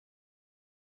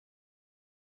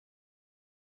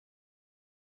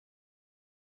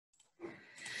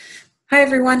Hi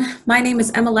everyone, my name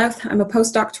is Emma Louth. I'm a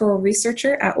postdoctoral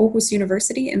researcher at Aarhus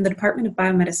University in the Department of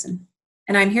Biomedicine,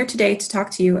 and I'm here today to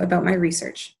talk to you about my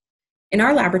research. In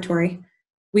our laboratory,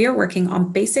 we are working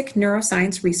on basic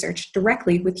neuroscience research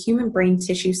directly with human brain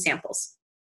tissue samples.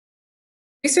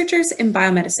 Researchers in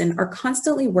biomedicine are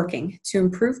constantly working to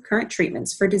improve current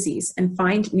treatments for disease and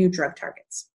find new drug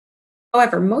targets.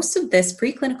 However, most of this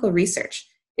preclinical research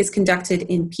is conducted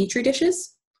in petri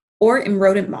dishes or in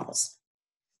rodent models.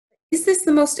 Is this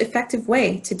the most effective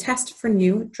way to test for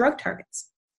new drug targets?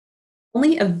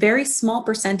 Only a very small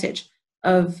percentage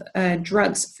of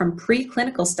drugs from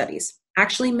preclinical studies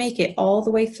actually make it all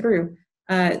the way through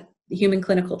the human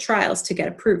clinical trials to get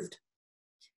approved.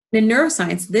 In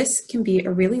neuroscience, this can be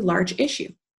a really large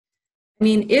issue. I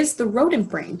mean, is the rodent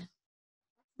brain,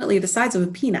 approximately the size of a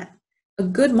peanut, a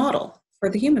good model for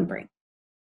the human brain?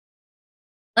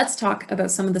 Let's talk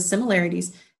about some of the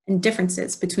similarities and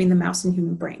differences between the mouse and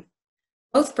human brain.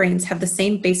 Both brains have the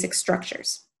same basic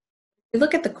structures. If we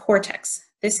look at the cortex,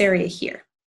 this area here,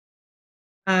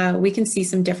 we can see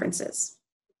some differences.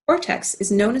 The cortex is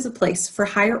known as a place for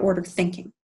higher order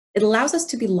thinking. It allows us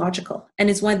to be logical and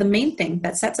is one of the main things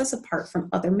that sets us apart from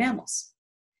other mammals.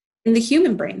 In the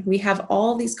human brain, we have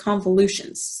all these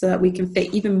convolutions so that we can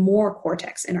fit even more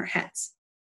cortex in our heads,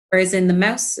 whereas in the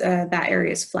mouse, that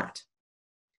area is flat.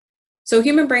 So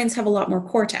human brains have a lot more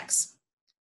cortex.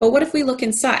 But what if we look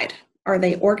inside? Are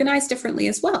they organized differently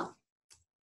as well?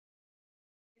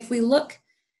 If we look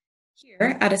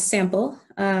here at a sample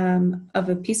of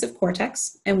a piece of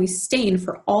cortex and we stain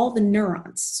for all the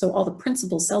neurons, so all the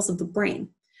principal cells of the brain,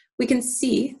 we can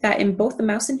see that in both the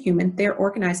mouse and human, they're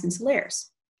organized into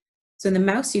layers. So in the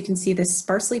mouse, you can see this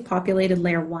sparsely populated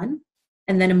layer 1,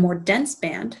 and then a more dense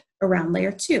band around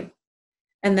layer 2,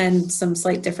 and then some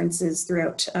slight differences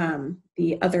throughout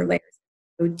the other layers,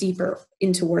 go deeper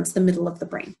in towards the middle of the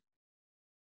brain.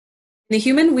 In the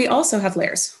human, we also have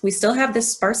layers. We still have this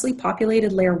sparsely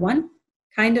populated layer 1,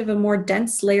 kind of a more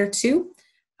dense layer 2.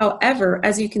 However,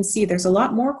 as you can see, there's a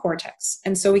lot more cortex.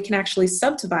 And so we can actually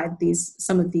subdivide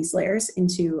some of these layers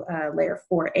into layer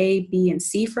 4A, B, and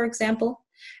C, for example.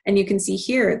 And you can see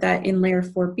here that in layer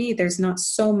 4B, there's not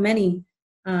so many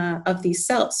of these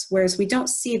cells, whereas we don't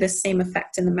see the same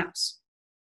effect in the mouse.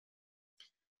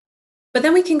 But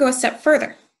then we can go a step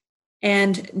further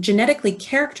and genetically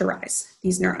characterize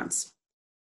these neurons.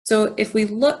 So if we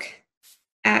look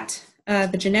at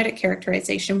the genetic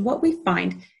characterization, what we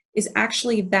find is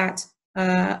actually that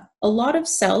a lot of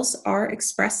cells are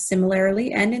expressed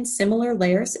similarly and in similar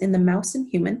layers in the mouse and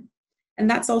human. And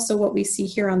that's also what we see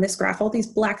here on this graph. All these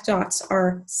black dots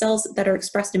are cells that are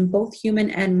expressed in both human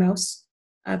and mouse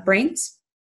brains.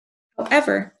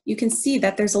 However, you can see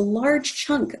that there's a large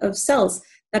chunk of cells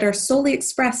that are solely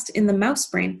expressed in the mouse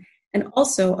brain, and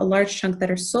also a large chunk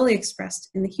that are solely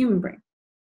expressed in the human brain.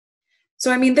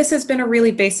 So, I mean, this has been a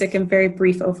really basic and very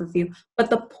brief overview,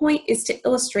 but the point is to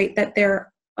illustrate that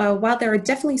while there are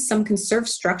definitely some conserved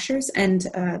structures and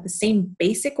the same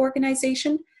basic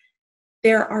organization,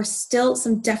 there are still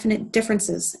some definite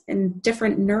differences in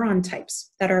different neuron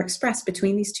types that are expressed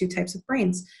between these two types of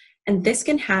brains. And this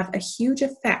can have a huge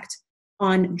effect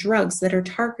on drugs that are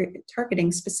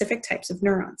targeting specific types of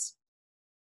neurons.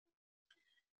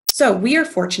 So we are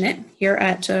fortunate here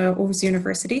at Aarhus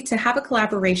University to have a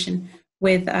collaboration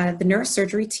with the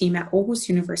neurosurgery team at Aarhus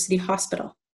University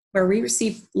Hospital, where we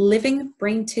receive living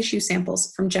brain tissue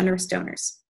samples from generous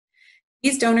donors.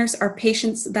 These donors are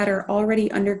patients that are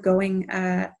already undergoing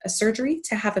a surgery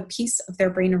to have a piece of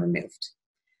their brain removed.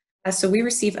 So we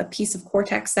receive a piece of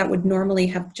cortex that would normally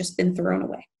have just been thrown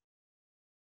away.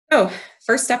 So,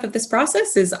 first step of this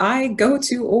process is I go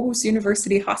to Aarhus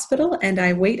University Hospital and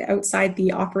I wait outside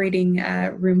the operating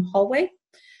room hallway,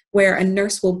 where a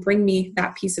nurse will bring me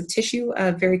that piece of tissue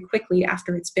very quickly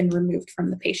after it's been removed from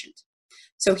the patient.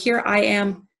 So here I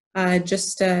am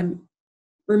just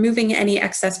removing any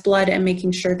excess blood and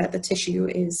making sure that the tissue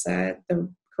is the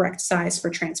correct size for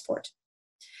transport.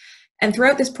 And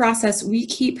throughout this process, we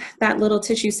keep that little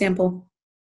tissue sample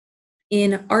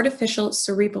in artificial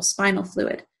cerebrospinal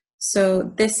fluid.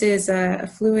 So this is a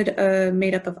fluid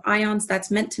made up of ions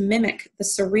that's meant to mimic the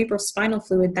cerebrospinal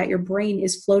fluid that your brain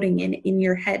is floating in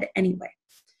your head anyway.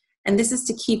 And this is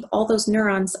to keep all those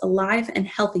neurons alive and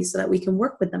healthy so that we can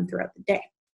work with them throughout the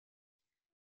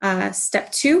day.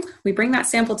 Step 2, we bring that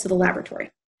sample to the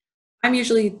laboratory. I'm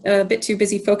usually a bit too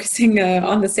busy focusing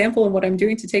on the sample and what I'm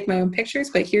doing to take my own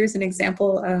pictures, but here's an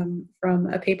example from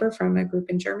a paper from a group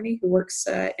in Germany who works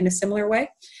in a similar way.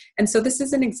 And so this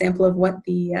is an example of what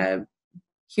the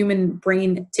human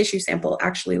brain tissue sample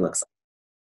actually looks like.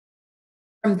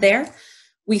 From there,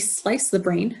 we slice the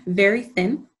brain very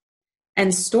thin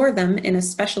and store them in a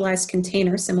specialized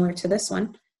container similar to this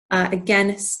one.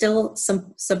 Again, still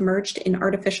submerged in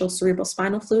artificial cerebral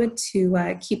spinal fluid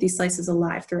to keep these slices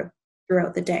alive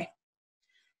throughout the day.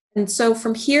 And so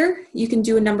from here, you can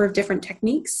do a number of different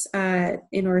techniques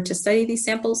in order to study these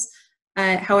samples.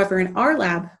 However, in our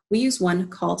lab, we use one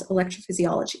called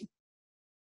electrophysiology.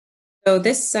 So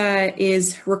this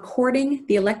is recording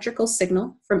the electrical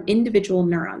signal from individual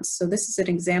neurons. So this is an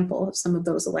example of some of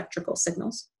those electrical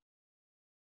signals.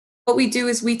 What we do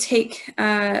is we take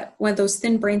one of those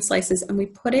thin brain slices and we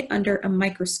put it under a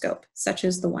microscope, such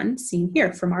as the one seen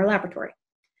here from our laboratory.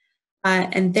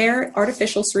 And there,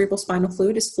 artificial cerebral spinal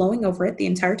fluid is flowing over it the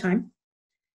entire time.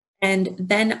 And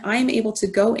then I'm able to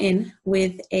go in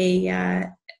with a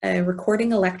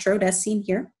recording electrode, as seen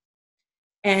here,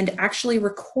 and actually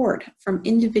record from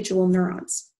individual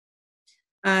neurons.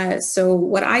 So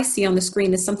what I see on the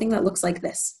screen is something that looks like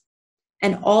this.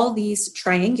 And all these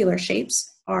triangular shapes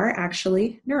are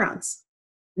actually neurons.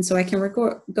 And so I can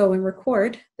go and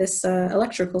record this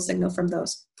electrical signal from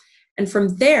those. And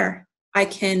from there, I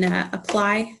can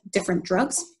apply different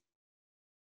drugs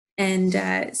and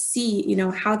see,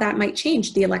 how that might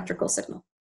change the electrical signal.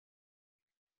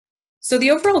 So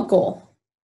the overall goal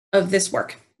of this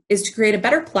work is to create a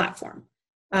better platform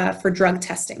for drug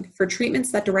testing for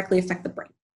treatments that directly affect the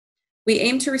brain. We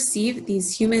aim to receive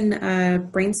these human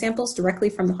brain samples directly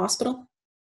from the hospital,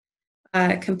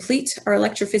 complete our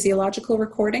electrophysiological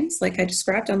recordings, like I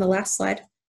described on the last slide,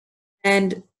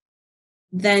 and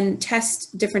then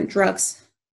test different drugs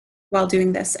while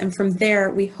doing this. And from there,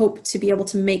 we hope to be able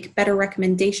to make better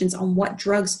recommendations on what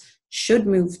drugs should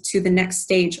move to the next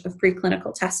stage of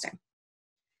preclinical testing.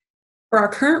 For our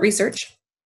current research,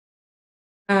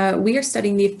 we are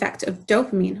studying the effect of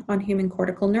dopamine on human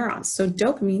cortical neurons. So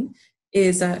dopamine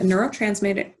is a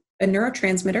neurotransmitter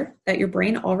that your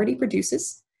brain already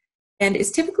produces and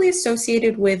is typically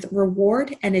associated with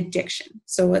reward and addiction.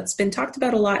 So it's been talked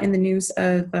about a lot in the news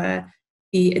of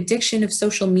the addiction of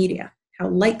social media, how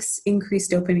likes increase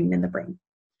dopamine in the brain.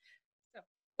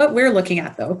 What we're looking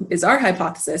at, though, is our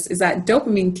hypothesis is that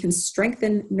dopamine can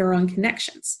strengthen neuron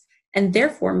connections and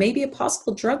therefore may be a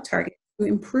possible drug target to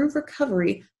improve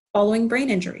recovery following brain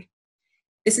injury.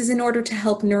 This is in order to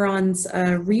help neurons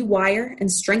rewire and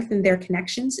strengthen their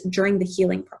connections during the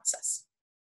healing process.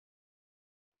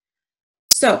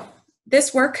 So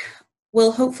this work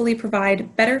will hopefully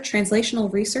provide better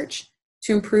translational research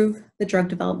to improve the drug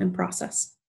development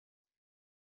process.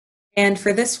 And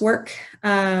for this work,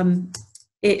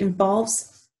 it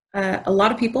involves a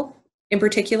lot of people, in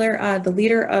particular, the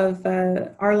leader of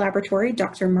our laboratory,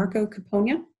 Dr. Marco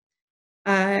Capogna,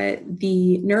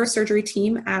 the neurosurgery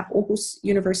team at Aarhus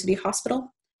University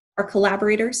Hospital, our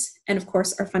collaborators, and of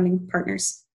course, our funding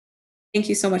partners. Thank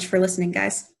you so much for listening,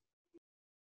 guys.